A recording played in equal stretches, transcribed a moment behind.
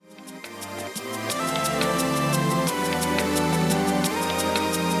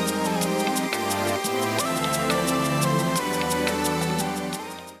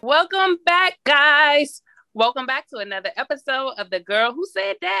Welcome back to another episode of the Girl Who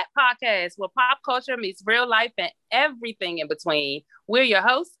Said That podcast, where pop culture meets real life and everything in between. We're your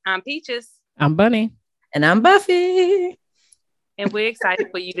hosts. I'm Peaches. I'm Bunny. And I'm Buffy. And we're excited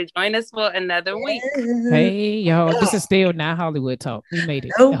for you to join us for another week. Hey, y'all. This is still not Hollywood talk. We made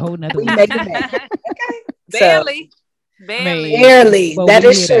it a whole nother week. Made it back. Okay. Barely. Barely. That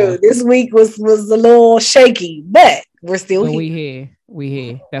is true. This week was a little shaky, but we're still here. We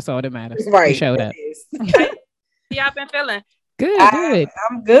here. That's all that matters. Right. We showed up. Y'all been feeling? Good.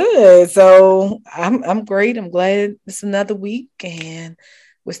 I'm good. So I'm great. I'm glad it's another week and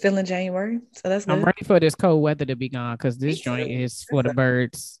we're still in January. So that's good. I'm ready for this cold weather to be gone because this joint is for the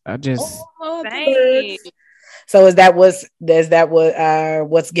birds. So is that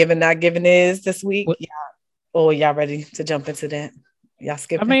what's given not given is this week? Yeah. Oh, y'all ready to jump into that? Y'all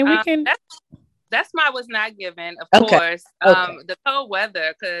skip. I mean, we can. That's my was not given, of course. The cold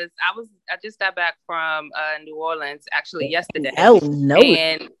weather, because I just got back from New Orleans actually yesterday. Oh no!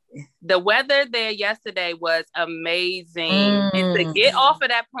 And the weather there yesterday was amazing. And to get off of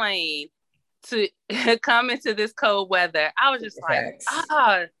that plane to come into this cold weather, I was just like,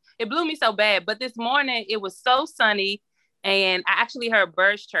 it blew me so bad. But this morning it was so sunny. And I actually heard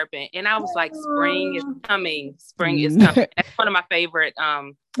birds chirping, and I was like, "Spring is coming! Spring is coming!" That's one of my favorite.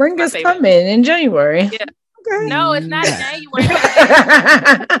 Spring is coming in January. Yeah. Okay. No, it's not January.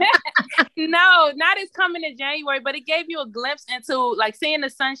 No, not it's coming in January, but it gave you a glimpse into like seeing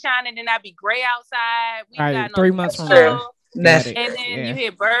the sunshine, and then that'd be gray outside. We got 3 months from now. And then you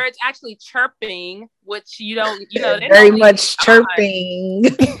hear birds actually chirping, which you don't, very much chirping.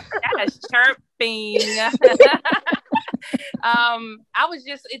 Yes, chirping.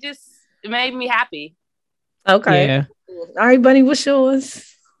 It just made me happy. Okay. Yeah. All right, Bunny, what's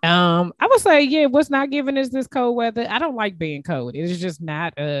yours? I would say, what's not giving is this cold weather. I don't like being cold. It's just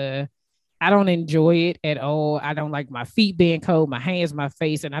not I don't enjoy it at all. I don't like my feet being cold, my hands, my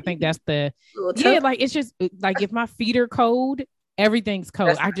face. And I think that's it's just like if my feet are cold, everything's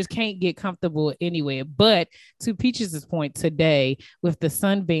cold. I just can't get comfortable anywhere. But to Peaches' point today, with the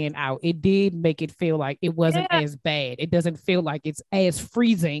sun being out, it did make it feel like it wasn't as bad. It doesn't feel like it's as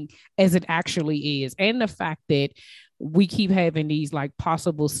freezing as it actually is. And the fact that we keep having these like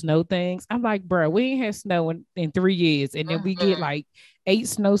possible snow things. I'm like, bro, we ain't had snow in 3 years. And then we get like 8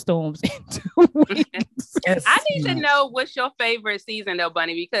 snowstorms in 2 weeks. Yes. I need to know what's your favorite season though,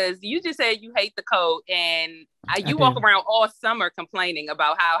 Bunny, because you just said you hate the cold and you walk around all summer complaining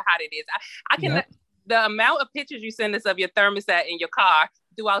about how hot it is. I can the amount of pictures you send us of your thermostat in your car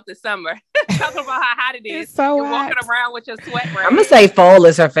throughout the summer, talking about how hot it is. So you're walking around with your sweat rag. I'm gonna say fall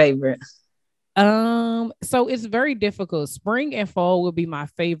is her favorite. So it's very difficult. Spring and fall would be my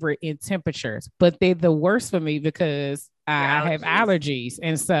favorite in temperatures, but they're the worst for me because I have allergies.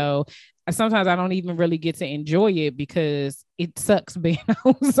 And so sometimes I don't even really get to enjoy it because it sucks being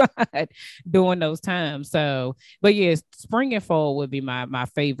outside during those times. So, but yes, spring and fall would be my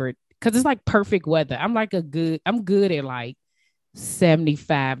favorite because it's like perfect weather. I'm good at like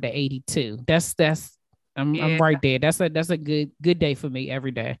 75 to 82. I'm right there. That's a good day for me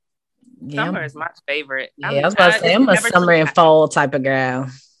every day. Summer is my favorite. Yeah, I was about to say I'm a summer and fall type of girl.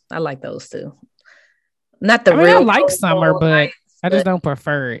 I like those too. Not the real. I like summer, but I just don't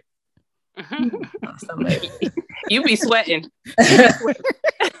prefer it. You be sweating.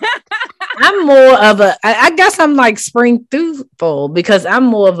 I'm more of I guess I'm like spring through fall because I'm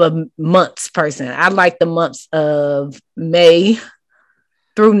more of a months person. I like the months of May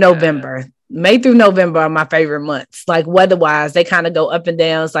through November. May through November are my favorite months. Like weather-wise, they kind of go up and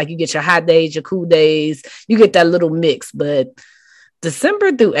down. It's like you get your hot days, your cool days. You get that little mix. But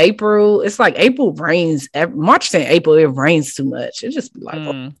December through April, it's like April rains. March to April, it rains too much. It just be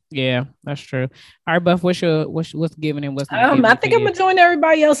like, yeah, that's true. All right, Buff, what's giving and what's not giving? I think I'm gonna join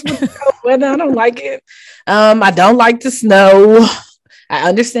everybody else with the cold weather. I don't like it. I don't like the snow. I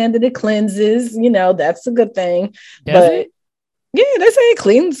understand that it cleanses. That's a good thing. Does it? Yeah, they say it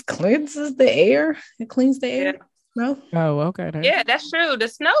cleanses the air. It cleans the air. No. Oh, okay. Yeah, that's true. The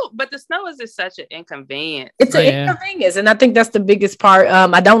snow is just such an inconvenience. It's an inconvenience, and I think that's the biggest part.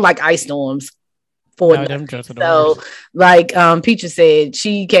 I don't like ice storms. So, like Peaches said,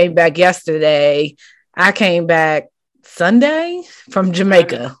 she came back yesterday. I came back Sunday from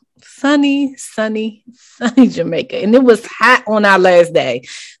Jamaica. Sunny Jamaica, and it was hot on our last day,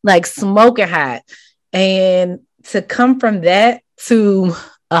 like smoking hot, and to come from that to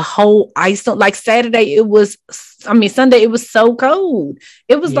a whole ice storm, like Sunday, it was so cold.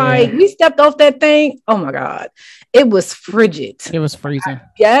 It was like we stepped off that thing. Oh my God. It was frigid. It was freezing.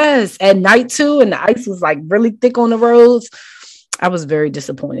 Yes. At night too. And the ice was like really thick on the roads. I was very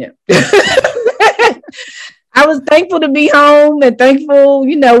disappointed. I was thankful to be home and thankful,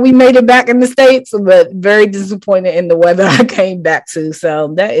 we made it back in the States, but very disappointed in the weather I came back to.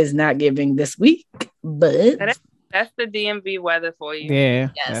 So that is not giving this week, but that's the DMV weather for you. Yeah,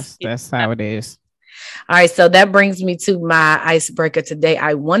 yes. That's how it is. All right, so that brings me to my icebreaker today.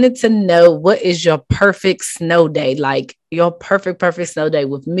 I wanted to know, what is your perfect snow day? Like your perfect snow day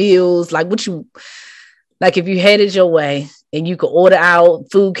with meals, like if you headed your way and you could order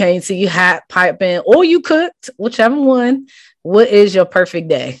out, food came to you hot, piping, or you cooked, whichever one. What is your perfect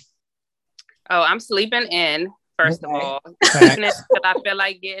day? Oh, I'm sleeping in, first of all. Sleeping in until I feel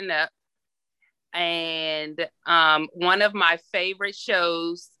like getting up. And one of my favorite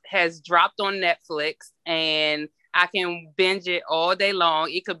shows has dropped on Netflix, and I can binge it all day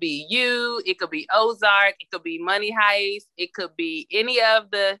long. It could be You, it could be Ozark, it could be Money Heist, it could be any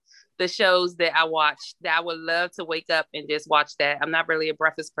of the shows that I watch that I would love to wake up and just watch that. I'm not really a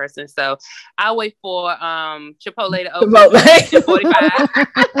breakfast person, so I'll wait for Chipotle to open at 45.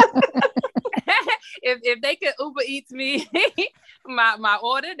 If they could Uber Eats me my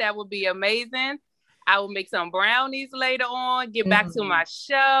order, that would be amazing. I will make some brownies later on, get back to my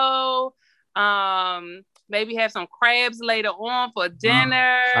show. Maybe have some crabs later on for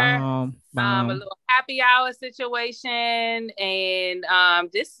dinner. A little happy hour situation, and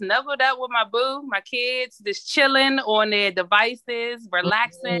just snuggled up with my boo, my kids, just chilling on their devices,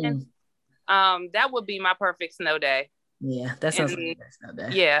 relaxing. That would be my perfect snow day. Yeah, that sounds like a snow day.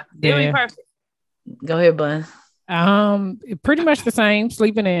 Yeah, it would be perfect. Go ahead, Bun. Pretty much the same.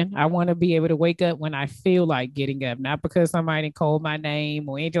 Sleeping in. I want to be able to wake up when I feel like getting up, not because somebody called my name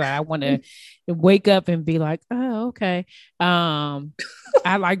or anything. I want to wake up and be like, oh, okay.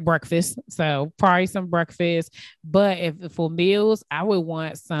 I like breakfast, so probably some breakfast. But if for meals, I would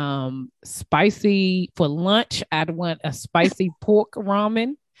want some spicy. For lunch, I'd want a spicy pork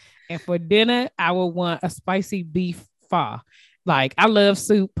ramen, and for dinner, I would want a spicy beef pho. Like, I love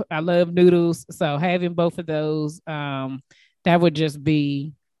soup, I love noodles, so having both of those, that would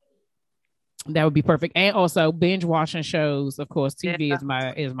be perfect. And also binge watching shows, of course. TV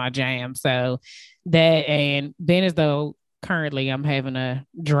is my jam. So that, and then as though currently I'm having a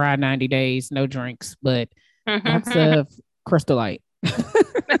dry 90 days, no drinks, but lots of Crystal Light.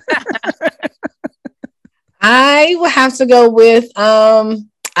 I would have to go with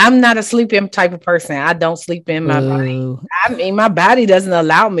I'm not a sleep-in type of person. I don't sleep in my body. I mean, my body doesn't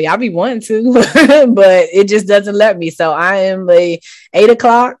allow me. I'll be wanting to, but it just doesn't let me. So I am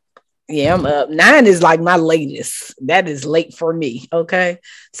 8:00. Yeah, I'm up. 9 is like my latest. That is late for me. Okay.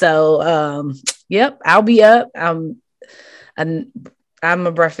 So yep, I'll be up. I'm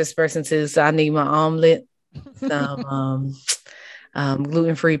a breakfast person too, so I need my omelet, some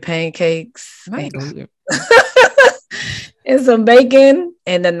gluten-free pancakes. And some bacon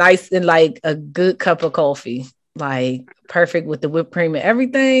and a good cup of coffee, like perfect with the whipped cream and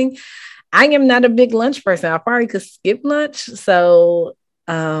everything. I am not a big lunch person. I probably could skip lunch. So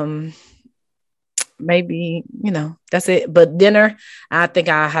maybe, that's it. But dinner, I think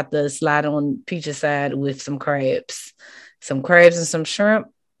I have to slide on Peach's side with some crabs and some shrimp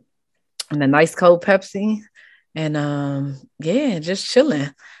and a nice cold Pepsi. And just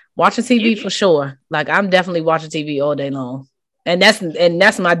chilling. Watching TV for sure. Like, I'm definitely watching TV all day long. And that's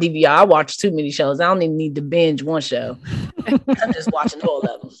my DVR. I watch too many shows. I don't even need to binge one show. I'm just watching all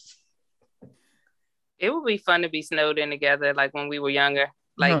of them. It would be fun to be snowed in together, like when we were younger.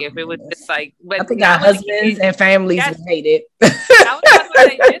 Like if it was just like, but I think our husbands and families would hate it. I was gonna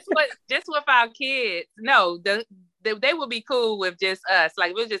say, just with our kids. No, they would be cool with just us.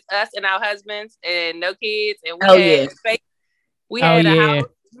 Like, it was just us and our husbands and no kids. And we had a house.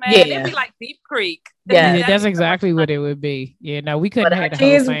 Man, it'd be like Deep Creek. Yeah, that's exactly what it would be. Yeah, no, we couldn't have the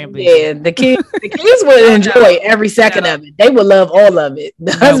whole family. Yeah, the kids would enjoy every second of it. They would love all of it.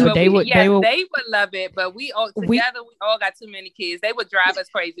 They would love it, but we all got too many kids. They would drive us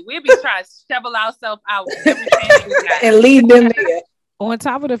crazy. We'd be trying to shovel ourselves out every and leave them there. On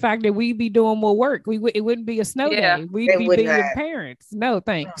top of the fact that we'd be doing more work, it wouldn't be a snow day. We'd be being parents. No,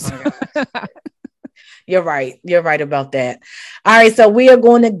 thanks. Oh, You're right. You're right about that. All right. So we are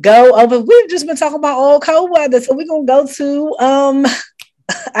going to go over. We've just been talking about all cold weather. So we're going to go to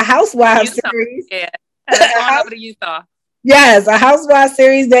a Housewives series. Yeah. Going over to Utah. Yes, a Housewives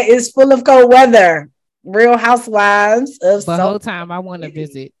series that is full of cold weather. Real Housewives of the whole time I want to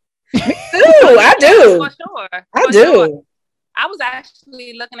visit. I do. For sure. I do. Sure. I was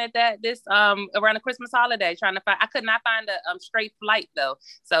actually looking at this around the Christmas holiday, trying to find. I could not find a straight flight though,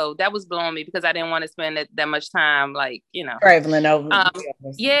 so that was blowing me because I didn't want to spend that much time, like, traveling over.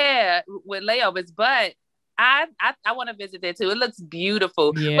 Yeah, with layovers. But I want to visit there too. It looks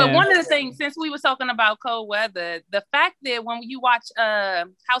beautiful. Yeah. But one of the things, since we were talking about cold weather, the fact that when you watch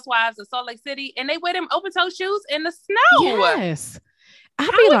Housewives of Salt Lake City and they wear them open toe shoes in the snow. Yes. I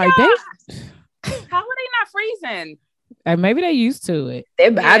be like, how are they not freezing? Maybe they used to it.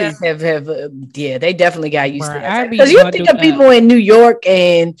 Their bodies have they definitely got used to it. Because you think of people in New York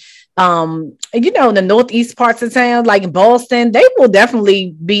and you know, in the northeast parts of town, like in Boston, they will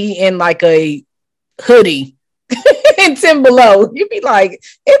definitely be in like a hoodie and 10 below. You'd be like,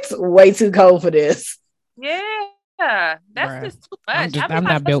 it's way too cold for this. Yeah, that's just too much. I'm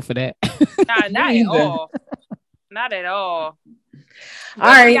not built for that. Not at all. Not at all. All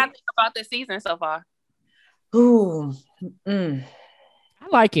right. What do y'all think about this season so far? Ooh. I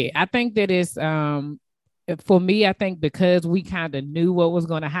like it. I think that it's for me, I think because we kind of knew what was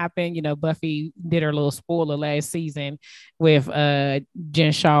going to happen, you know, Buffy did her little spoiler last season with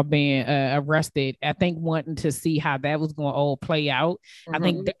Jen Shaw being arrested. I think wanting to see how that was going to all play out. I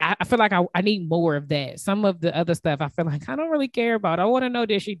think I feel like I need more of that. Some of the other stuff I feel like I don't really care about. I want to know,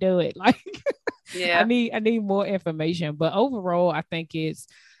 did she do it? Like, yeah, I need more information. But overall, I think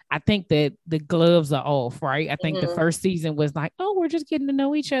that the gloves are off, right? I think the first season was like, oh, we're just getting to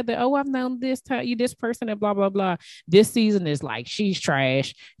know each other. Oh, I've known this person and blah, blah, blah. This season is like, she's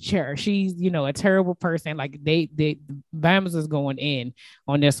trash. Sure, she's, you know, a terrible person. Like they Bams is going in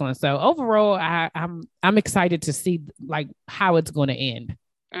on this one. So overall, I'm excited to see like how it's going to end.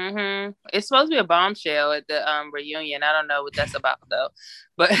 It's supposed to be a bombshell at the reunion. I don't know what that's about though,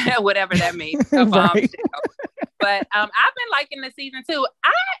 but whatever that means, a bombshell. But I've been liking the season too.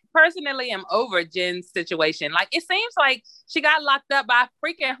 I personally am over Jen's situation. Like, it seems like she got locked up by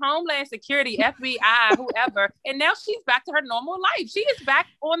freaking Homeland Security, FBI, whoever, and now she's back to her normal life. She is back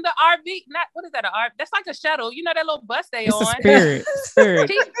on the RV. What is that? That's like a shuttle. You know that little bus they on.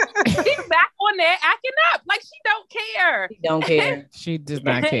 Spirit. She's back on there acting up like she don't care. She don't care. She does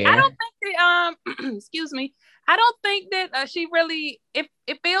not care. I don't think that excuse me. I don't think that she really. It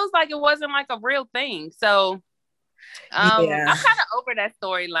feels like it wasn't like a real thing. So. I'm kind of over that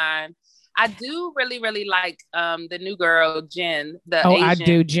storyline. I do really, really like the new girl, Jen. Asian I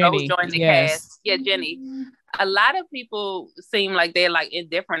do, Jenny. Who joined the cast. Yeah, Jenny. A lot of people seem like they're like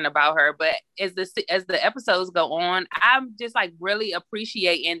indifferent about her, but as the episodes go on, I'm just like really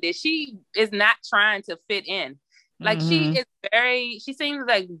appreciating that she is not trying to fit in. Like she seems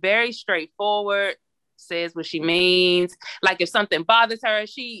like very straightforward. Says what she means. Like if something bothers her,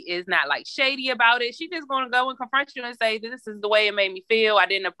 she is not like shady about it. She just gonna go and confront you and say, this is the way it made me feel. I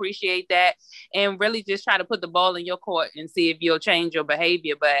didn't appreciate that, and really just try to put the ball in your court and see if you'll change your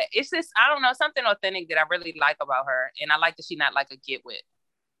behavior. But it's just, I don't know, something authentic that I really like about her, and I like that she not like a get with.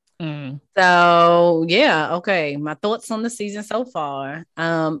 So yeah, okay. My thoughts on the season so far.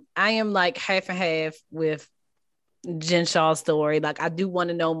 I am like half and half with Jen Shaw's story. Like, I do want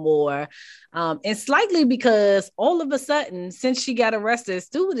to know more, and slightly because all of a sudden, since she got arrested,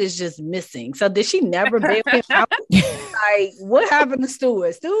 Stewart is just missing. So did she never bail him out? Like, what happened to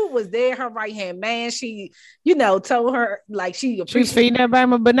Stewart? Stewart was there, her right hand man. She, you know, told her like she was feeding that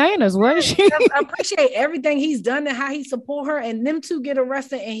Bama bananas, wasn't she? I appreciate everything he's done and how he support her, and them two get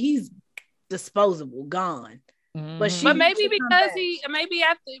arrested and he's disposable, gone. But maybe because maybe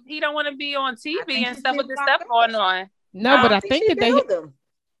after he don't want to be on TV and stuff with this stuff going on. No, but I think that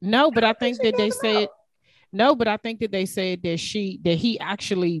they said that he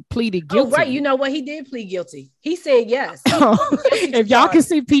actually pleaded guilty. Oh, right. You know what? He did plead guilty. He said yes. If y'all can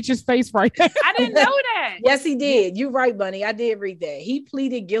see Peach's face right now. I didn't know that. Yes, he did. You're right, Bunny. I did read that. He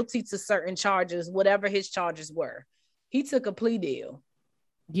pleaded guilty to certain charges, whatever his charges were. He took a plea deal.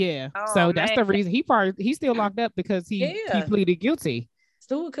 Yeah. So that's the reason he's still locked up, because he pleaded guilty.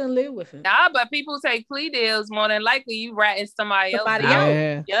 Stewart couldn't live with him. Nah, but people take plea deals, more than likely you ratting somebody else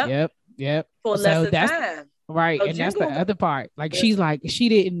out. Yep. For less of time. Right. And that's the other part. Like, she's like, she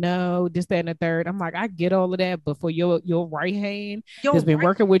didn't know this, that, and the third. I'm like, I get all of that, but for your right hand has been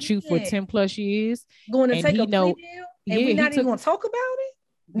working with you for 10 plus years. Going to take a plea deal? And we're not even going to talk about it?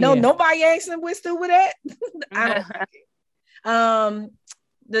 No, nobody asked him with Stewart at. I don't like it.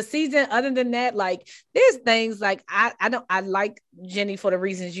 The season, other than that, like, there's things like I like Jenny for the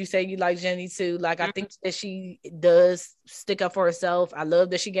reasons you say you like Jenny too. Like, I think that she does stick up for herself. I love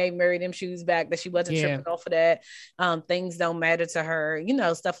that she gave Mary them shoes back, that she wasn't tripping off of that. Things don't matter to her, you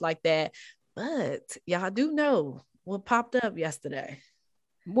know, stuff like that. But y'all do know what popped up yesterday.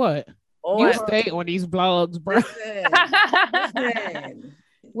 What? You stay on these blogs, bro. Listen.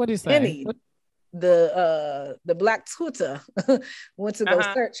 What is that? The Black Twitter went to go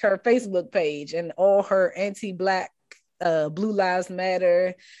search her Facebook page, and all her anti-Black Blue Lives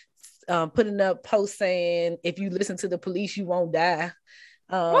Matter putting up posts saying, if you listen to the police, you won't die.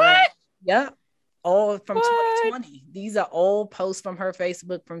 What? Yeah. All from 2020. These are all posts from her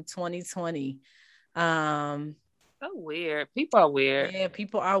Facebook from 2020. So weird. People are weird. Yeah,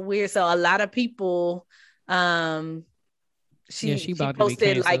 people are weird. So a lot of people, she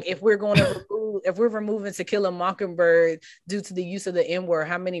posted like, if we're removing To Kill a Mockingbird due to the use of the N-word,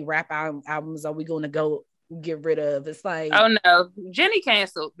 how many rap albums are we going to go get rid of? It's like, oh no, Jenny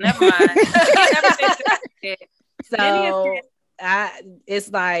canceled. Never mind. So it's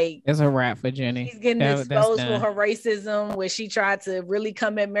like, it's a wrap for Jenny. She's getting exposed for her racism, where she tried to really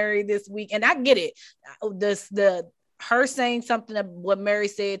come at Mary this week, and I get it. Her saying something of what Mary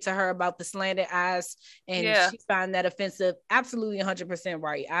said to her about the slanted eyes, and she found that offensive. Absolutely 100%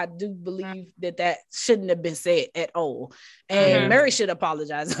 right. I do believe that shouldn't have been said at all. And Mary should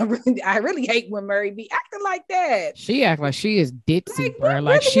apologize. I really hate when Mary be acting like that. She act like she is ditzy, bro.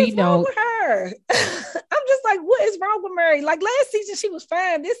 Like she know her. I'm just like, what is wrong with Mary? Like last season she was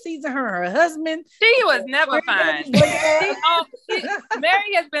fine. This season her husband. She was never fine.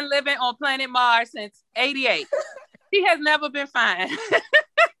 Mary has been living on planet Mars since '88. She has never been fine.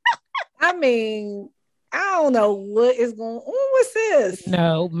 I mean, I don't know what is going on. What's this?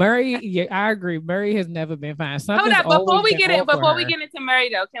 No, Murray. Yeah, I agree. Murray has never been fine. Hold on, before we get into Murray,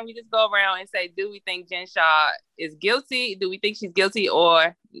 though, can we just go around and say, do we think Jen Shah is guilty? Do we think she's guilty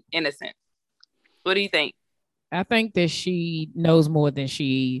or innocent? What do you think? I think that she knows more than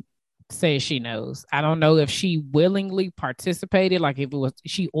she says she knows. I don't know if she willingly participated, like if it was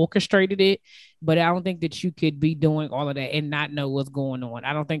she orchestrated it, but I don't think that you could be doing all of that and not know what's going on.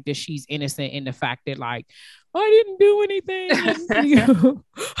 I don't think that she's innocent in the fact that like, I didn't do anything. I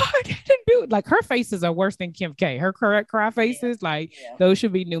didn't do it. Like her faces are worse than Kim K. Her correct cry faces, those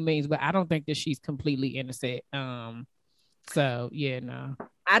should be new memes, but I don't think that she's completely innocent. So yeah, no.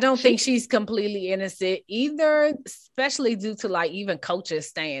 I don't think she's completely innocent either, especially due to like even Coach's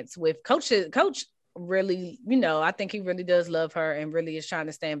stance with Coach really, I think he really does love her and really is trying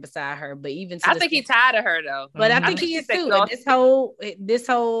to stand beside her. But even I think he's tired of her though. But I think he is too. This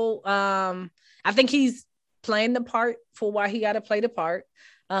whole I think he's playing the part for why he got to play the part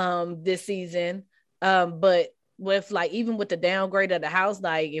this season. But with like even with the downgrade of the house,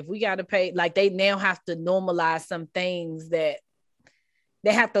 like if we got to pay, like they now have to normalize some things that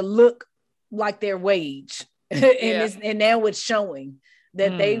they have to look like their wage. And now it's showing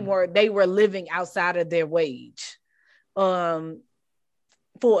that they were living outside of their wage for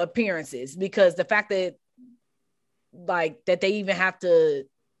appearances, because the fact that like that they even have to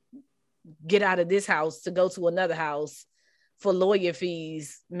get out of this house to go to another house for lawyer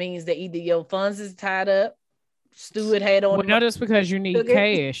fees means that either your funds is tied up. Stewart had on. Well, no, that's because you need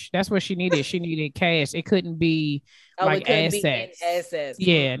cash. That's what she needed. She needed cash. It couldn't be assets.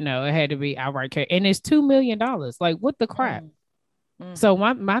 Yeah, no, it had to be outright cash. And it's $2 million. Like, what the crap? So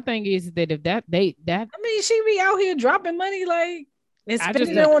my thing is that if that I mean, she be out here dropping money like and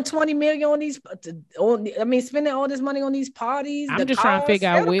spending on 20 million on these. Spending all this money on these parties. I'm just trying to figure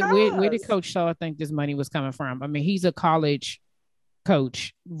out where did Coach Shaw think this money was coming from. I mean, he's a college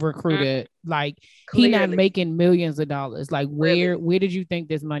coach recruiter, like he not making millions of dollars. Like where did you think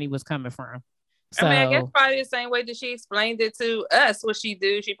this money was coming from? So, I mean, I guess probably the same way that she explained it to us. What she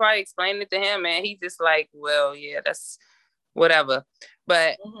do, she probably explained it to him, and he just like, well, yeah, that's whatever.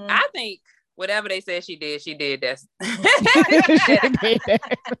 But I think whatever they said she did. That's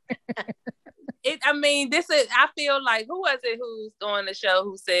it. I mean, I feel like who was it who's on the show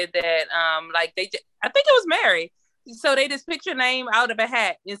who said that? I think it was Mary. So they just picked your name out of a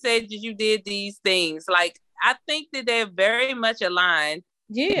hat and said that you did these things. Like, I think that they're very much aligned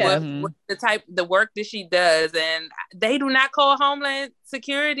with the work that she does. And they do not call Homeland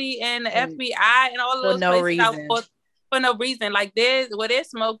Security and the FBI and all of those places out for no reason. Like there's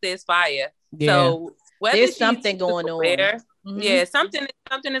smoke, there's fire. Yeah. So there's something going on. Yeah, something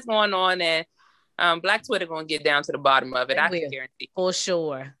is going on, and Black Twitter gonna get down to the bottom of it. I can guarantee. For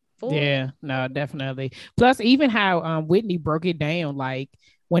sure. Yeah, no, definitely. Plus, even how Whitney broke it down, like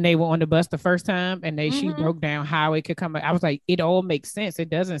when they were on the bus the first time, and she broke down how it could come. I was like, it all makes sense.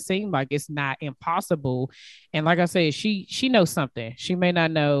 It doesn't seem like it's not impossible. And like I said, she knows something. She may not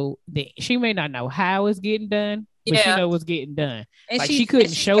know how it's getting done, but she knows what's getting done. And like she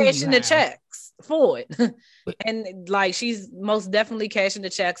couldn't show you cashing the checks for it, and like she's most definitely cashing the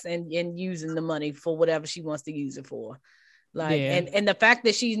checks and using the money for whatever she wants to use it for. Like, and the fact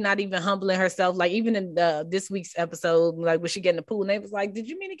that she's not even humbling herself, like even in this week's episode, like when she get in the pool and they was like, did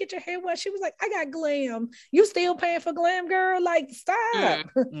you mean to get your hair wet? She was like, I got glam. You still paying for glam, girl? Like, stop.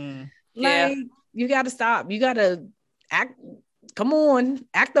 Like, you got to stop. You got to act Come on,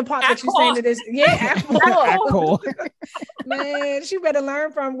 act the part that you're saying to this. Yeah, act more. Man, she better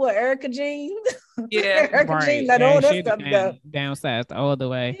learn from what Erica Jean. Yeah, Erica Jean let all that stuff go. Downsized all the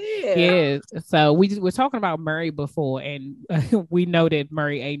way. Yeah. So we were talking about Murray before, and we know that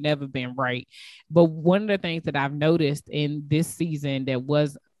Murray ain't never been right. But one of the things that I've noticed in this season that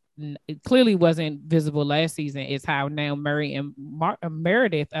was it clearly wasn't visible last season is how now Murray and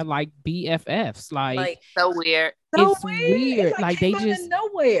Meredith are like BFFs. Like so weird. It's weird. Like they just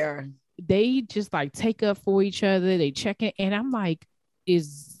nowhere. They just like take up for each other. They check in, and I'm like,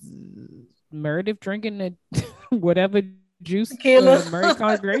 is Meredith drinking the whatever juice Murray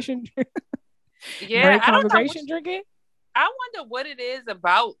congregation? Yeah, Murray congregation drinking. I wonder what it is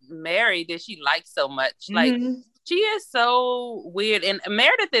about Mary that she likes so much. Like she is so weird, and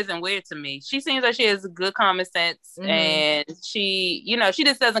Meredith isn't weird to me. She seems like she has good common sense, and she, she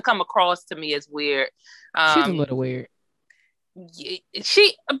just doesn't come across to me as weird. She's a little weird.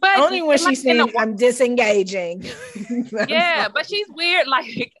 But only when she's saying I'm disengaging. Yeah, but she's weird.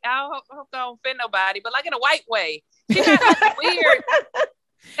 Like I hope I don't offend nobody, but like in a white way. She's not like weird.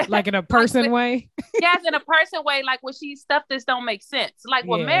 Like in a person way? Yes, in a person way, like when she stuff this don't make sense. Like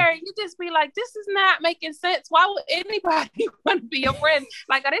with Mary, you just be like, this is not making sense. Why would anybody want to be your friend?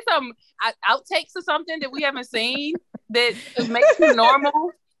 Like, are there some outtakes or something that we haven't seen that makes you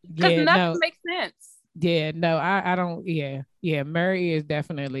normal? Because nothing makes sense. Yeah, no, I don't. Yeah. Mary is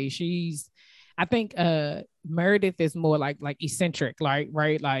definitely, I think Meredith is more like eccentric, like,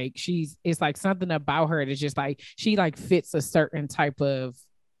 right? Like it's like something about her that's just like, she like fits a certain type of,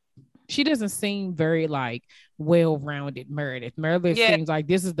 she doesn't seem very like well-rounded Meredith. Meredith seems like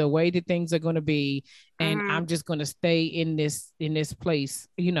this is the way that things are going to be. And I'm just going to stay in this place,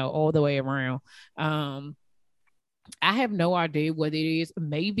 all the way around. I have no idea what it is.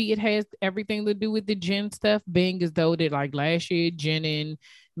 Maybe it has everything to do with the Jen stuff, being as though that like last year, Jen and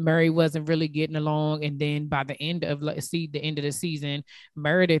Murray wasn't really getting along. And then by the end of the season,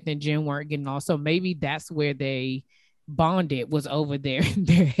 Meredith and Jen weren't getting along. So maybe that's where they bonded, was over their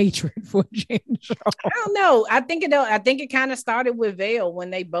hatred for Jen Shah. I don't know. I think it kind of started with Vale when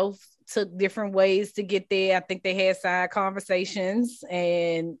they both took different ways to get there. I think they had side conversations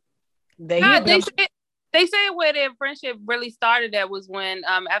and they say where their friendship really started. That was when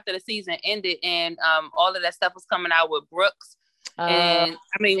after the season ended and all of that stuff was coming out with Brooks. And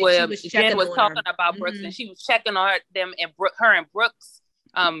I mean, where Jen was talking about Brooks and she was checking on them and her and Brooks.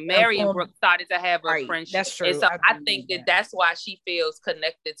 Mary and Brooke started to have a friendship. That's true. And so I think that's why she feels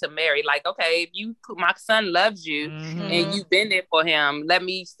connected to Mary. Like, okay, if my son loves you and you've been there for him, let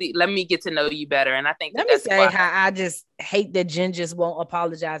me get to know you better. And I think that's how I just hate that Jen just won't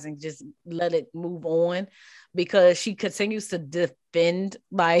apologize and just let it move on, because she continues to defend,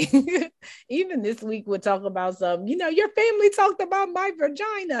 like even this week we'll talk about some, your family talked about my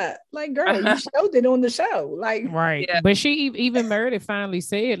vagina. Like, girl, you showed it on the show. Like, right. Yeah. But even Meredith finally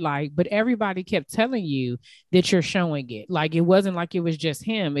said, like, but everybody kept telling you that you're showing it. Like, it wasn't like it was just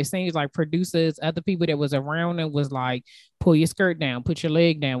him. It seems like producers, other people that was around him was like, pull your skirt down, put your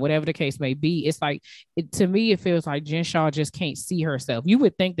leg down, whatever the case may be. It's like, to me, it feels like Jen Shah just can't see herself. You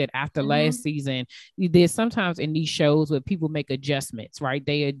would think that after last season, there's sometimes in these shows where people make adjustments, right?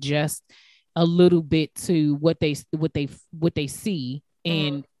 They adjust a little bit to what they see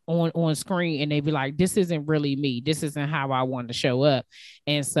in on screen, and they be like, this isn't really me. This isn't how I want to show up.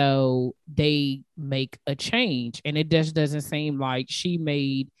 And so they make a change, and it just doesn't seem like she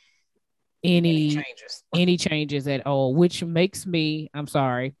made any changes at all, which makes me, I'm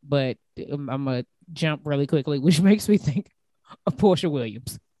sorry, but I'm gonna jump really quickly, which makes me think of Porsha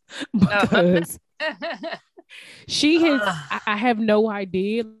Williams, because she has, I have no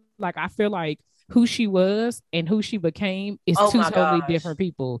idea. Like, I feel like who she was and who she became is two totally different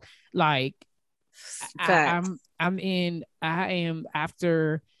people. Like, I am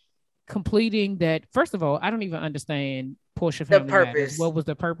after completing that. First of all, I don't even understand Porsha Family Matters. What was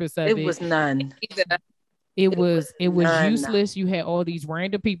the purpose of it? It was none. It was useless. You had all these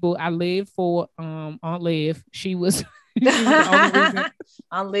random people. I lived for Aunt Liv. She was the only reason.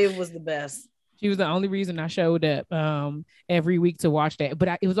 Aunt Liv was the best. She was the only reason I showed up every week to watch that.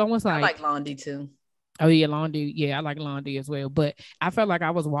 But it was almost like, I like Londi too. Oh yeah, Londi. Yeah, I like Londi as well. But I felt like I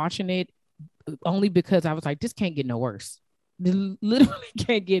was watching it only because I was like, this can't get no worse. It literally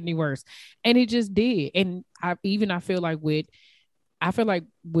can't get any worse. And it just did. And I feel like with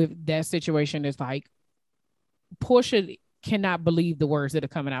that situation, it's like Porsha cannot believe the words that are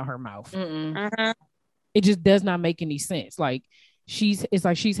coming out her mouth. It just does not make any sense. Like, I feel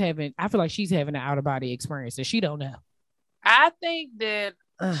like she's having an out-of-body experience that she don't know. I think that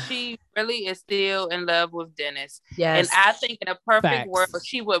she really is still in love with Dennis. Yes. And I think in a perfect world,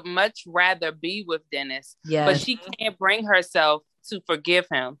 she would much rather be with Dennis. Yes. But she can't bring herself to forgive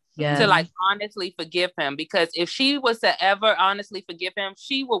him. Yes. To like honestly forgive him. Because if she was to ever honestly forgive him,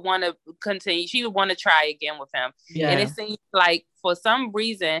 she would want to continue. She would want to try again with him. Yeah. And it seems like for some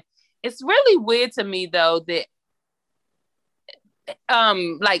reason, it's really weird to me though that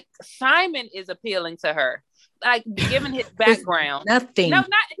like Simon is appealing to her. Like given his background, nothing. No,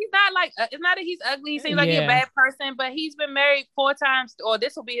 he's not like it's not that he's ugly. He seems like he's a bad person, but he's been married 4 times, or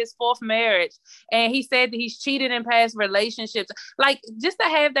this will be his 4th marriage. And he said that he's cheated in past relationships. Like just to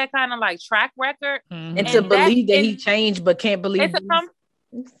have that kind of like track record, and to believe that he changed, but can't believe.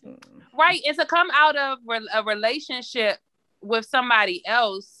 Right, and to come out of a relationship with somebody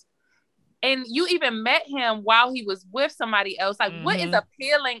else. And you even met him while he was with somebody else. Like, what is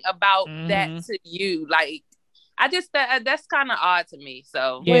appealing about that to you? Like, I just that's kind of odd to me.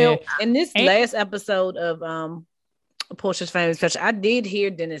 So, well, in this last episode of Portia's Family Special, I did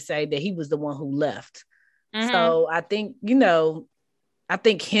hear Dennis say that he was the one who left. So I think I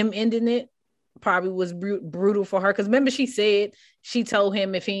think him ending it probably was brutal for her. Because remember, she said she told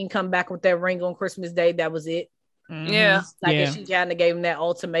him if he didn't come back with that ring on Christmas Day, that was it. Yeah, like she kind of gave him that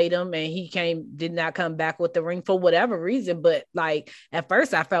ultimatum, and he did not come back with the ring for whatever reason. But like at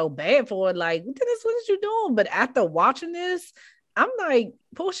first, I felt bad for it. Like, what is you doing? But after watching this, I'm like,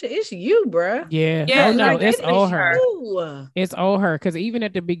 Portia, it's you, bruh. Yeah. No, it's all her. It's all her. Because even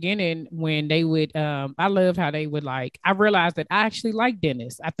at the beginning, when they would, I love how they would like. I realized that I actually like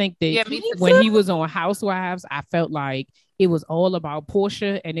Dennis. I think that when he was on Housewives, I felt like it was all about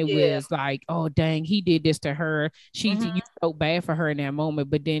Portia, and it was like, oh dang, he did this to her. You felt bad for her in that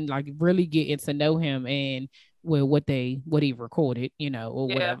moment, but then like really getting to know him and what he recorded, or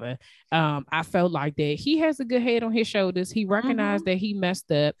whatever. I felt like that he has a good head on his shoulders. He recognized that he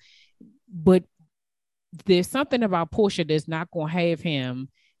messed up, but there's something about Portia that's not gonna have him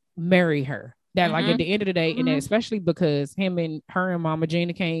marry her. That like at the end of the day, and especially because him and her and Mama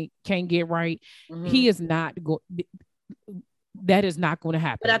Gina can't get right, he is not that is not going to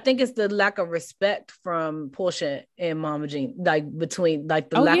happen. But I think it's the lack of respect from Portia and Mama Gina, like between like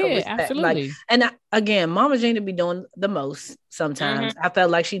the lack of respect. Absolutely. Like, and again, Mama Gina be doing the most sometimes. I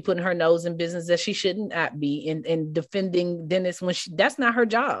felt like she putting her nose in business that she shouldn't be in defending Dennis when that's not her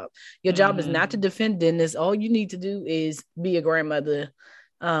job. Your job is not to defend Dennis. All you need to do is be a grandmother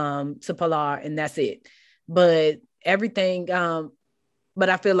to Pilar, and that's it. But everything, but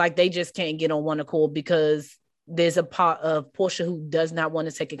I feel like they just can't get on one accord because there's a part of Portia who does not want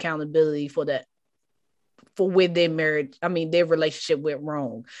to take accountability for where their marriage, their relationship went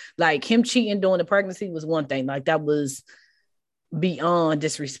wrong. Like him cheating during the pregnancy was one thing. Like that was beyond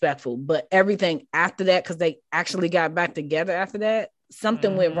disrespectful. But everything after that, because they actually got back together after that,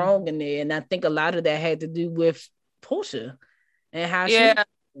 something went wrong in there. And I think a lot of that had to do with Portia and how she...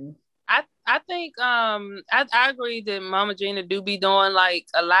 I think I agree that Mama Gina do be doing like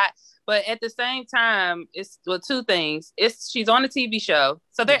a lot. But at the same time, it's two things. She's on a TV show,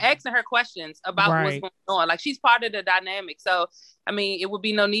 so they're asking her questions about what's going on. Like she's part of the dynamic. So it would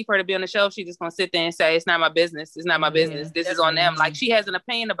be no need for her to be on the show. She's just gonna sit there and say, "It's not my business. It's not my business. This is on them." Like she has an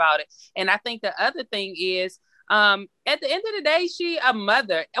opinion about it. And I think the other thing is, at the end of the day, she a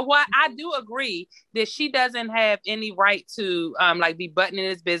mother. Well, I do agree that she doesn't have any right to like be butting in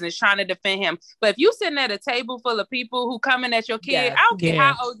his business, trying to defend him. But if you sitting at a table full of people who coming at your kid, I don't care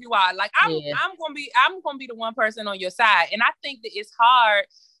how old you are. Like I'm gonna be the one person on your side. And I think that it's hard.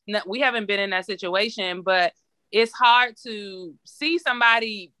 We haven't been in that situation, but it's hard to see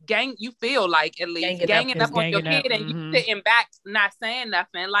somebody you feel like at least ganging up on your kid and you sitting back not saying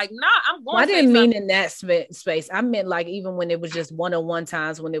nothing. Like, nah, I'm going to say didn't something. mean in that space. I meant like even when it was just one-on-one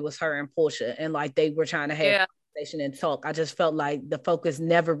times when it was her and Portia and like they were trying to have a conversation and talk. I just felt like the focus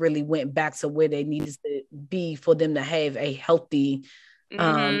never really went back to where they needed to be for them to have a healthy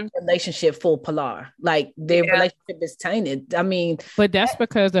relationship for Pilar. Like their relationship is tainted. But that's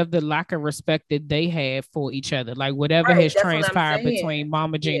because of the lack of respect that they have for each other. Like whatever has transpired between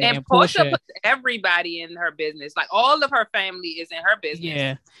Mama Gina and Portia puts everybody in her business. Like all of her family is in her business.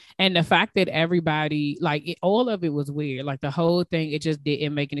 Yeah, and the fact that everybody all of it was weird. Like the whole thing, it just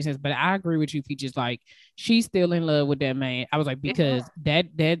didn't make any sense. But I agree with you, Peaches. Like she's still in love with that man. I was like, because that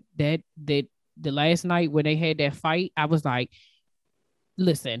the last night when they had that fight, I was like,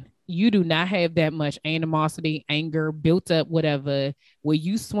 listen, you do not have that much animosity, anger built up, whatever, where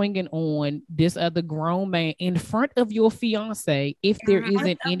you swinging on this other grown man in front of your fiance. If there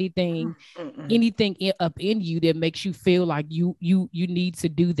isn't anything up in you that makes you feel like you need to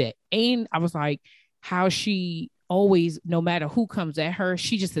do that. And I was like, how she always, no matter who comes at her,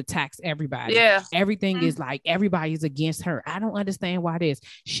 she just attacks everybody. Yeah. Everything is like everybody's against her. I don't understand why this.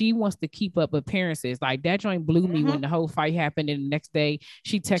 She wants to keep up appearances. Like that joint blew me when the whole fight happened, and the next day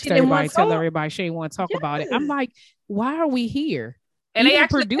she texted everybody, telling everybody she didn't want to talk about it. I'm like, why are we here? And even they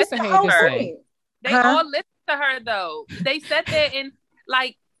the producer had to say. They all listened to her though. They sat there and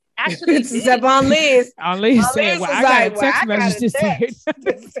like actually except on Liz. On Liz said, well, I got a text message to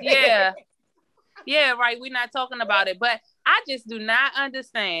say. Yeah, right. We're not talking about it, but I just do not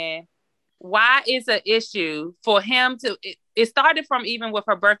understand why it's an issue for him to. It started from even with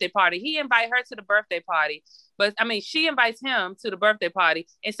her birthday party. He invited her to the birthday party, but I mean, she invites him to the birthday party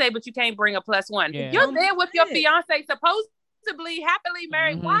and say, "But you can't bring a +1." Yeah. You're there with your fiance, supposedly happily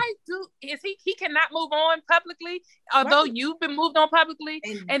married. Why he cannot move on publicly, although you've been moved on publicly,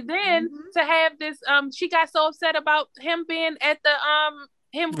 and then to have this, she got so upset about him being at the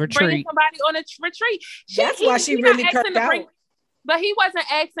him bringing somebody on a retreat. That's why she really cut out. But he wasn't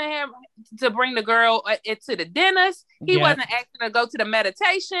asking him to bring the girl to the dinners. He wasn't asking to go to the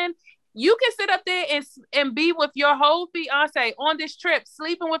meditation. You can sit up there and be with your whole fiance on this trip,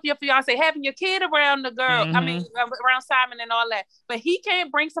 sleeping with your fiance, having your kid around the girl. I mean, around Simon and all that. But he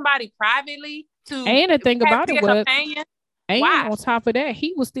can't bring somebody privately to. And the thing about it was, companion. and on top of that,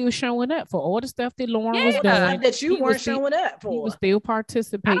 he was still showing up for all the stuff that Lauren was doing. That you weren't showing up for. He was still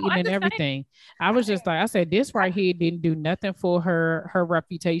participating in everything. I was just like, I said, this right here didn't do nothing for her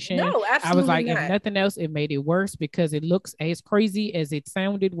reputation. No, absolutely I was like, not. if nothing else, it made it worse because it looks as crazy as it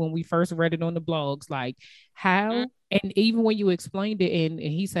sounded when we first read it on the blogs. Like how, and even when you explained it, and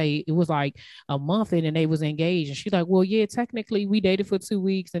he say it was like a month and then they was engaged, and she's like, well, yeah, technically we dated for 2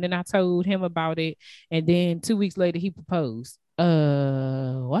 weeks, and then I told him about it, and then 2 weeks later he proposed.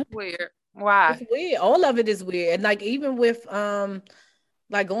 What? Weird. Why? It's weird. All of it is weird. And like even with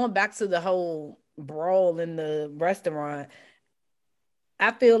like going back to the whole brawl in the restaurant,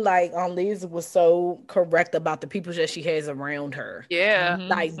 I feel like Liz was so correct about the people that she has around her. Yeah.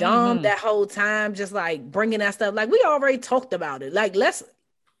 Like Dom that whole time, just like bringing that stuff. Like we already talked about it. Like let's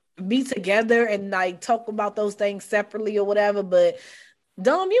be together and like talk about those things separately or whatever. But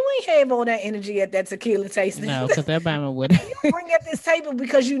Dom, you ain't have all that energy at that tequila tasting. No, because that Bama would. You bring at this table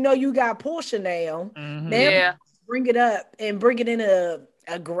because you know you got Portia now. Yeah. Bring it up and bring it in a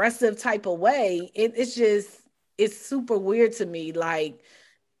aggressive type of way. It's super weird to me. Like,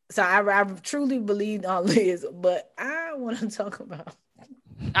 so I truly believed on Liz, but I want to talk about.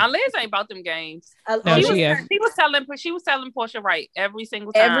 Liz ain't about them games. She was telling Portia right every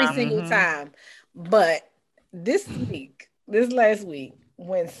single time. Every single time. But this last week,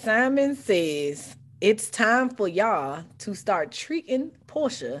 when Simon says it's time for y'all to start treating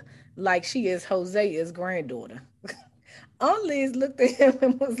Portia like she is Hosea's granddaughter, Liz looked at him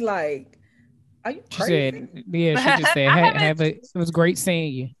and was like, "Are you crazy?" She just said, it was great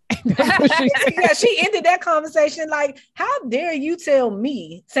seeing you. She ended that conversation like, "How dare you telling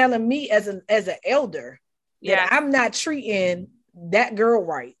me as an elder that I'm not treating that girl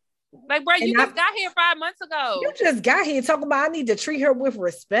right?" Like, bro, you just got here 5 months ago. You just got here talking about I need to treat her with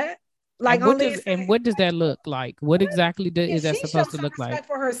respect. Like, what does that look like? What exactly is that supposed to look like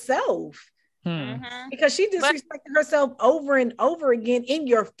for herself? Because she disrespected herself over and over again in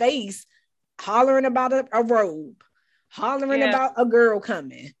your face, hollering about a robe, hollering about a girl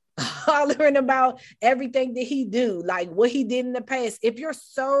coming, hollering about everything that he do, like what he did in the past. If you're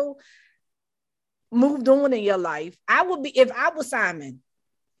so moved on in your life, I would be, if I was Simon.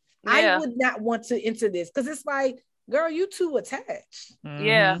 I would not want to enter this because it's like, girl, you too attached.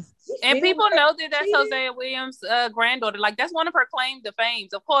 Yeah. And people know that that's Hosea Williams' granddaughter. Like that's one of her claim to fame.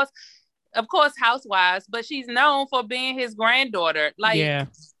 Of course, Housewives, but she's known for being his granddaughter. Like,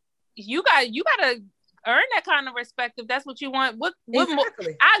 you got to earn that kind of respect if that's what you want. What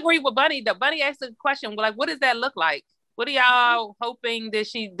exactly. I agree with Bunny. The Bunny asked a question, like, what does that look like? What are y'all hoping that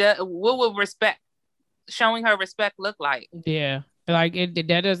she does? What will showing her respect look like? Yeah. Like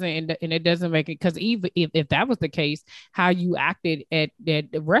that doesn't, and it doesn't make it, because even if that was the case, how you acted at the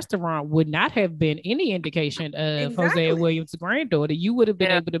restaurant would not have been any indication of Hosea Williams' granddaughter. You would have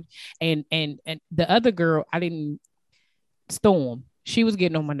been able to, and the other girl, Storm, she was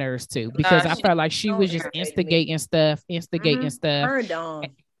getting on my nerves too, because I felt like she was just instigating stuff.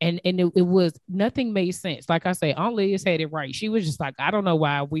 And it was, nothing made sense. Like I say, Aunt Liz had it right. She was just like, I don't know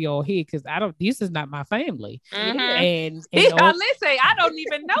why we all here, because this is not my family. And Liz say, I don't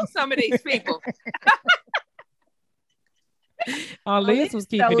even know some of these people. Aunt Liz was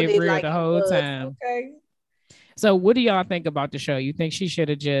keeping it real the whole time. Okay. So what do y'all think about the show? You think she should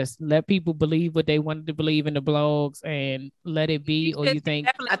have just let people believe what they wanted to believe in the blogs and let it be? Or you think?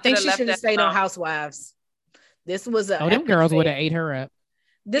 I think she should have stayed on Housewives. This was a them girls would have ate her up.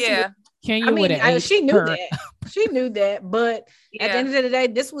 Kenya would have. She knew that. She knew that. But at the end of the day,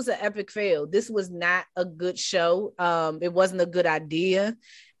 this was an epic fail. This was not a good show. It wasn't a good idea.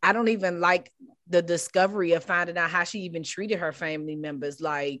 I don't even like the discovery of finding out how she even treated her family members.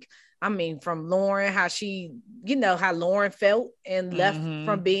 Like, I mean, from Lauren, how she, how Lauren felt and left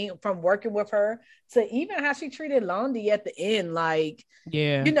from working with her, to even how she treated Londi at the end. Like,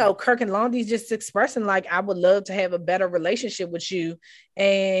 Kirk and Londi's just expressing like, I would love to have a better relationship with you.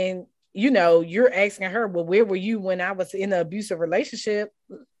 And, you're asking her, well, where were you when I was in an abusive relationship?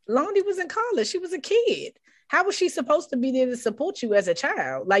 Londi was in college. She was a kid. How was she supposed to be there to support you as a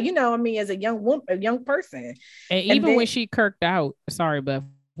child? Like, as a young woman, a young person. And even when she kirked out,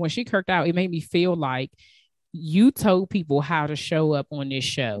 when she kirked out, it made me feel like you told people how to show up on this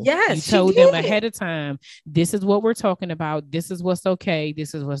show. Yes, you told them ahead of time, this is what we're talking about. This is what's okay.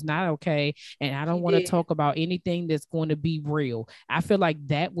 This is what's not okay. And I don't want to talk about anything that's going to be real. I feel like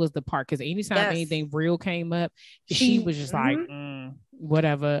that was the part, because anytime anything real came up, she was just like,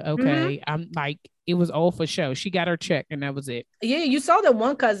 whatever. Okay. I'm like, it was all for show. She got her check and that was it. Yeah, you saw the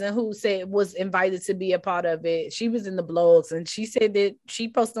one cousin who said was invited to be a part of it. She was in the blogs and she said that she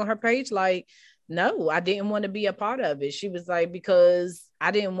posted on her page like, no, I didn't want to be a part of it. She was like, because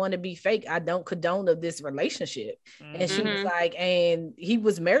I didn't want to be fake. I don't condone of this relationship. And she was like, and he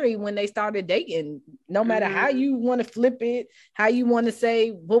was married when they started dating. No matter how you want to flip it, how you want to say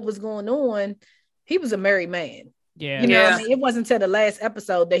what was going on, he was a married man. Yeah. What I mean? It wasn't until the last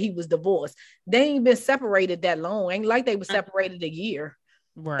episode that he was divorced. They ain't been separated that long. Ain't like they were separated a year.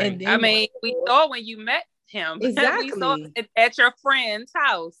 Right. And I mean, we saw when you met him. Exactly. We saw it at your friend's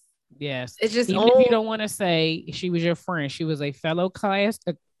house. Yes. It's just even if you don't want to say she was your friend, she was a fellow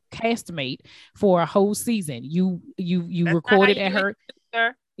castmate for a whole season. You recorded at her.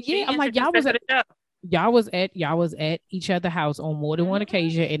 Yeah, I'm like, y'all was at each other's house on more than one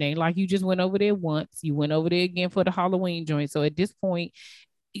occasion. It ain't like you just went over there once. You went over there again for the Halloween joint. So at this point,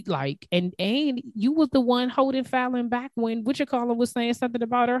 like, and you was the one holding Fallon back when was saying something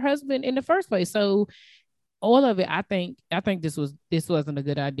about her husband in the first place. So all of it, I think this wasn't a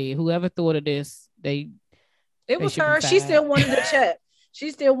good idea. Whoever thought of this, it was her. She still wanted to check.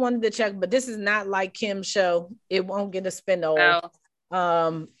 She still wanted to check, but this is not like Kim's show. It won't get a spin-off.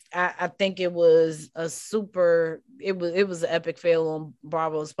 No. I think it was it was an epic fail on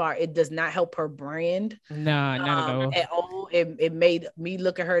Bravo's part. It does not help her brand. No, not at all. It made me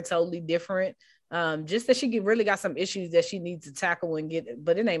look at her totally different. Just that she really got some issues that she needs to tackle and get,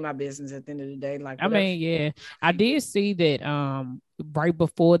 but it ain't my business at the end of the day. Like, whatever. I mean, yeah, I did see that right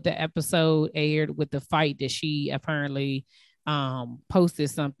before the episode aired with the fight that she apparently posted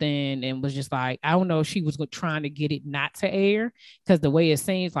something and was just like, I don't know if she was trying to get it not to air, because the way it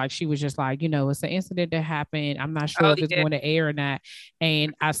seems like she was just like, it's an incident that happened. I'm not sure if it's going to air or not.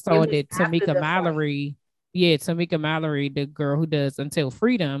 And I saw that Tamika Mallory. Yeah, Tamika Mallory, the girl who does Until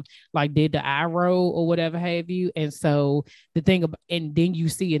Freedom, like did the eye roll or whatever have you. And so the thing about, and then you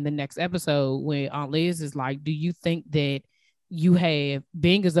see in the next episode when Aunt Liz is like, do you think that you have,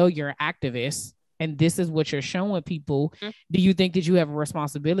 being as though you're an activist and this is what you're showing people, do you think that you have a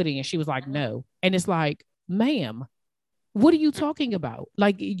responsibility? And she was like, no. And it's like, ma'am, what are you talking about?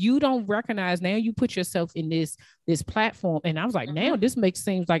 Like, you don't recognize, now you put yourself in this platform. And I was like, now this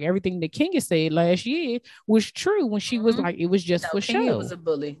seems like everything that Kenya said last year was true when she was like, it was just for show. Kenya was a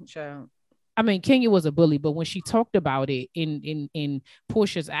bully, child. I mean, Kenya was a bully, but when she talked about it in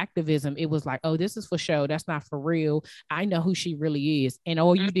Portia's activism, it was like, oh, this is for show. That's not for real. I know who she really is. And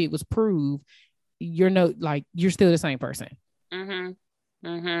all you did was prove you're still the same person.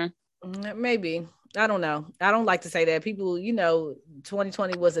 Maybe. I don't know. I don't like to say that. People,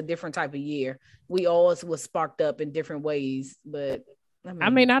 2020 was a different type of year. We all was sparked up in different ways, but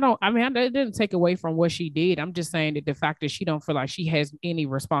it didn't take away from what she did. I'm just saying that the fact that she don't feel like she has any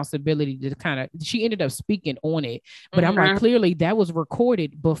responsibility to she ended up speaking on it. But I'm like, clearly that was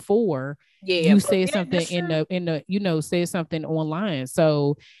recorded before you said something said something online.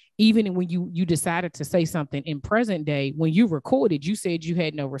 So even when you decided to say something in present day, when you recorded, you said you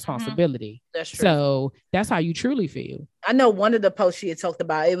had no responsibility. That's true. So that's how you truly feel. I know one of the posts she had talked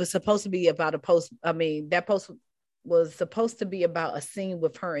about, it was supposed to be about a post. I mean, that post was supposed to be about a scene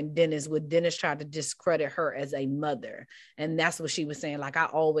with her and Dennis, where Dennis tried to discredit her as a mother. And that's what she was saying. Like, I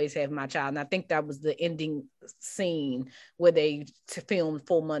always have my child. And I think that was the ending scene where they filmed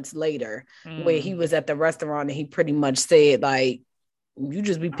 4 months later, where he was at the restaurant and he pretty much said, like, you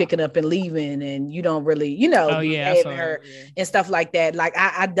just be picking up and leaving and you don't really, having her and stuff like that. Like,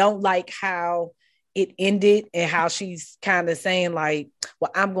 I don't like how it ended and how she's kind of saying like,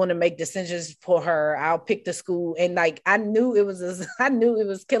 well, I'm going to make decisions for her. I'll pick the school. And like, I knew it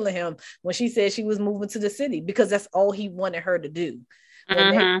was killing him when she said she was moving to the city, because that's all he wanted her to do.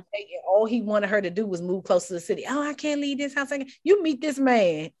 When all he wanted her to do was move close to the city. Oh, I can't leave this house. You meet this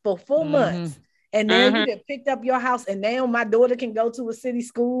man for 4 months. And now you done picked up your house, and now my daughter can go to a city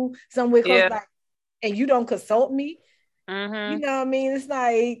school somewhere close, like, and you don't consult me. You know what I mean? It's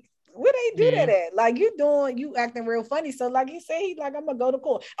like, where they do that at? Like, you acting real funny. So like he said, he like, I'm gonna go to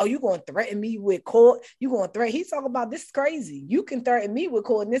court. Oh, you gonna threaten me with court? You gonna threaten? He's talking about, this is crazy. You can threaten me with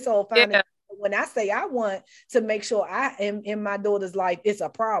court, and this all fine. Yeah. When I say I want to make sure I am in my daughter's life, it's a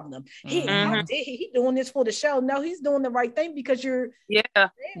problem. He doing this for the show. No, he's doing the right thing, because you're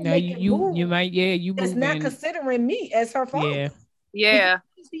no, you might it's not considering me as her father.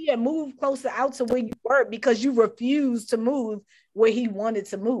 He had moved closer out to where you were because you refused to move where he wanted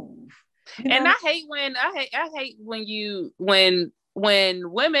to move. You know? And I hate when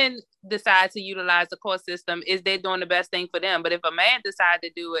women decide to utilize the court system, is they're doing the best thing for them. But if a man decides to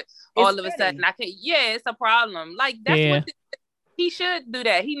do it, all of a sudden, it's a problem. Like, that's what he should do.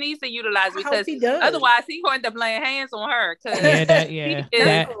 That he needs to utilize, because otherwise he going to end up laying hands on her.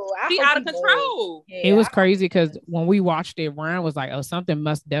 She out of control. It was crazy because when we watched it, Ryan was like, "Oh, something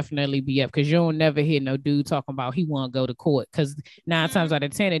must definitely be up," because you don't never hear no dude talking about he want to go to court, because 9 times out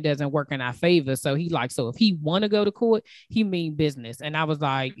of 10 it doesn't work in our favor. So he like, so if he want to go to court, he mean business. And I was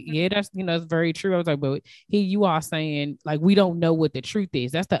like, yeah, that's it's very true. I was like, but you are saying like we don't know what the truth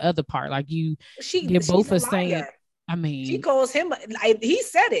is. That's the other part. Like they're both are saying. I mean, she calls him, like, he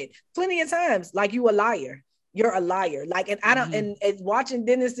said it plenty of times, like, you a liar. You're a liar. Like, and I don't, and watching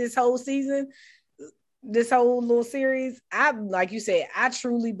Dennis this whole season, this whole little series, like you said, I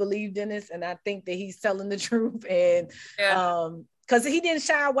truly believe Dennis, and I think that he's telling the truth. And because he didn't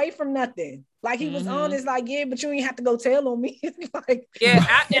shy away from nothing. Like, he was honest, like, yeah, but you ain't have to go tell on me. Like,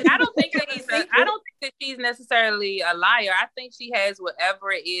 I don't think that I don't think that she's necessarily a liar. I think she has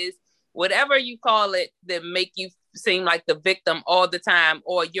whatever it is, whatever you call it, that make you seem like the victim all the time,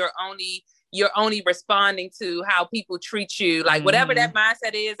 or you're only responding to how people treat you, like whatever that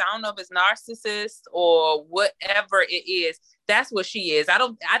mindset is. I don't know if it's narcissist or whatever it is. That's what she is.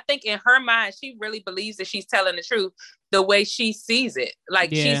 I think in her mind, she really believes that she's telling the truth the way she sees it.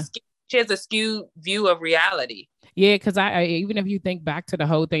 Like she has a skewed view of reality. Yeah, because I even if you think back to the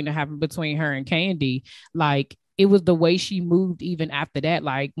whole thing that happened between her and Candy, like it was the way she moved even after that.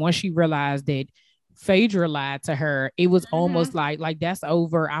 Like once she realized that Phaedra lied to her, it was almost like that's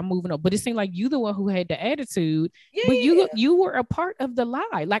over, I'm moving on. But it seemed like you the one who had the attitude, but you were a part of the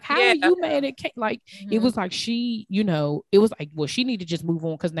lie. Like how are you mad at like it was like she, it was like, well, she need to just move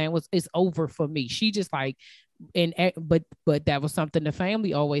on because now it's over for me. She just like, but that was something the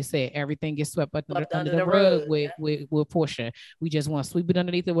family always said, everything gets swept under the rug with Portia. We just want to sweep it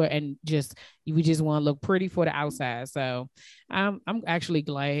underneath the rug and we just want to look pretty for the outside. So I'm actually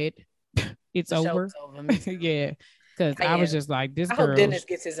glad it's over. Yeah, because I was just like, this girl. I hope Dennis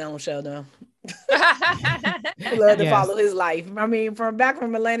gets his own show though. I love to follow his life. I mean, from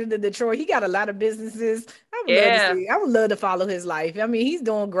Atlanta to Detroit, he got a lot of businesses. I would love to follow his life. I mean, he's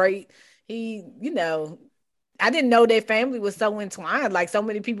doing great. He, I didn't know their family was so entwined. Like so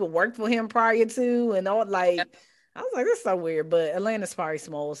many people worked for him prior to, and all. Like I was like, that's so weird. But Atlanta's probably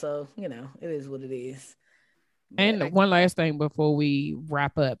small, so it is what it is. And one last thing before we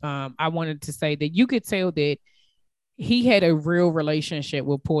wrap up, I wanted to say that you could tell that he had a real relationship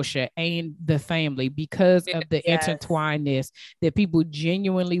with Portia and the family because of the intertwinedness, that people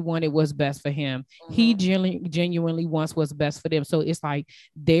genuinely wanted what's best for him. He genuinely wants what's best for them. So it's like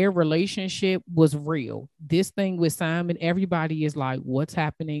their relationship was real. This thing with Simon, everybody is like, what's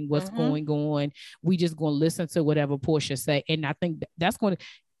happening? What's going on? We just going to listen to whatever Portia say. And I think that's going to,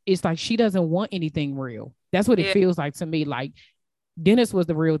 it's like she doesn't want anything real. That's what it feels like to me. Like Dennis was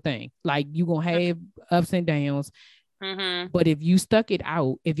the real thing. Like you gonna have ups and downs, but if you stuck it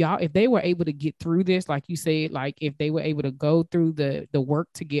out, if they were able to get through this, like you said, like if they were able to go through the work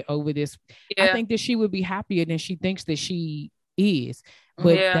to get over this, I think that she would be happier than she thinks that she is.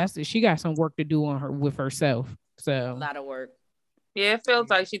 But she got some work to do with herself. So a lot of work. Yeah, it feels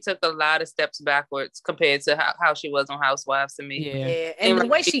like she took a lot of steps backwards compared to how she was on Housewives to me. Yeah. And the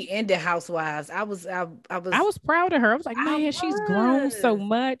way she ended Housewives, I was proud of her. I was like, man, she's grown so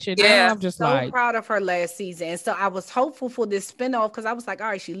much. And I'm just so proud of her last season. And so I was hopeful for this spinoff because I was like, all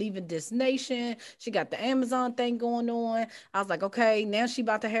right, she leaving This Nation. She got the Amazon thing going on. I was like, okay, now she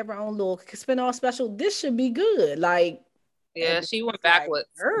about to have her own little spinoff special. This should be good. Like, she went backwards.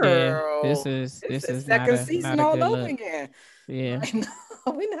 Like, girl, this is second season all over again. Yeah. Like, no,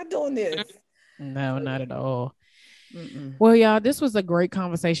 we're not doing this. No, not at all. Well, y'all, this was a great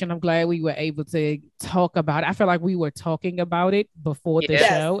conversation. I'm glad we were able to talk about it. I feel like we were talking about it before the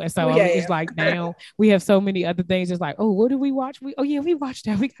show. And so it's like now we have so many other things. It's like, oh, what did we watch? We watched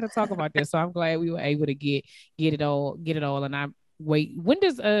that. We got to talk about this. So I'm glad we were able to get it all. And I wait. When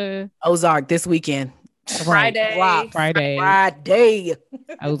does Ozark this weekend? Friday.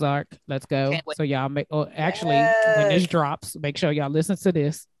 Ozark. Let's go. So y'all when this drops, make sure y'all listen to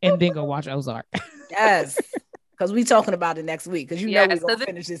this and then go watch Ozark. Yes. Because we talking about it next week. Because we're gonna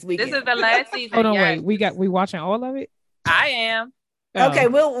finish this weekend. This is the last season. Hold on, wait. We watching all of it? I am. Okay,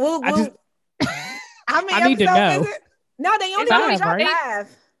 we'll how many I need to know. Is it? No, they only drop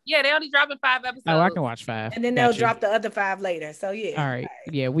 5. Yeah, they only dropping 5 episodes. Oh, I can watch 5. And then they'll drop the other 5 later. So yeah. All right.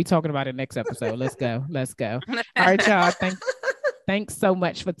 Yeah, we talking about it next episode. Let's go. All right, y'all. Thanks so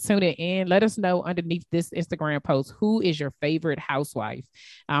much for tuning in. Let us know underneath this Instagram post, who is your favorite housewife?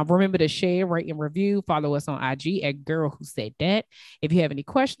 Remember to share, rate, and review. Follow us on IG at Girl Who Said That. If you have any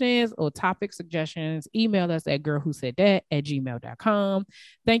questions or topic suggestions, email us at girlwhosaidthat@gmail.com.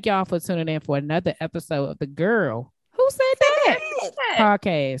 Thank y'all for tuning in for another episode of the Girl Who Said That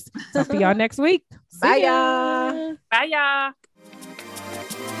podcast. Talk to y'all next week. Bye, y'all. Bye, y'all.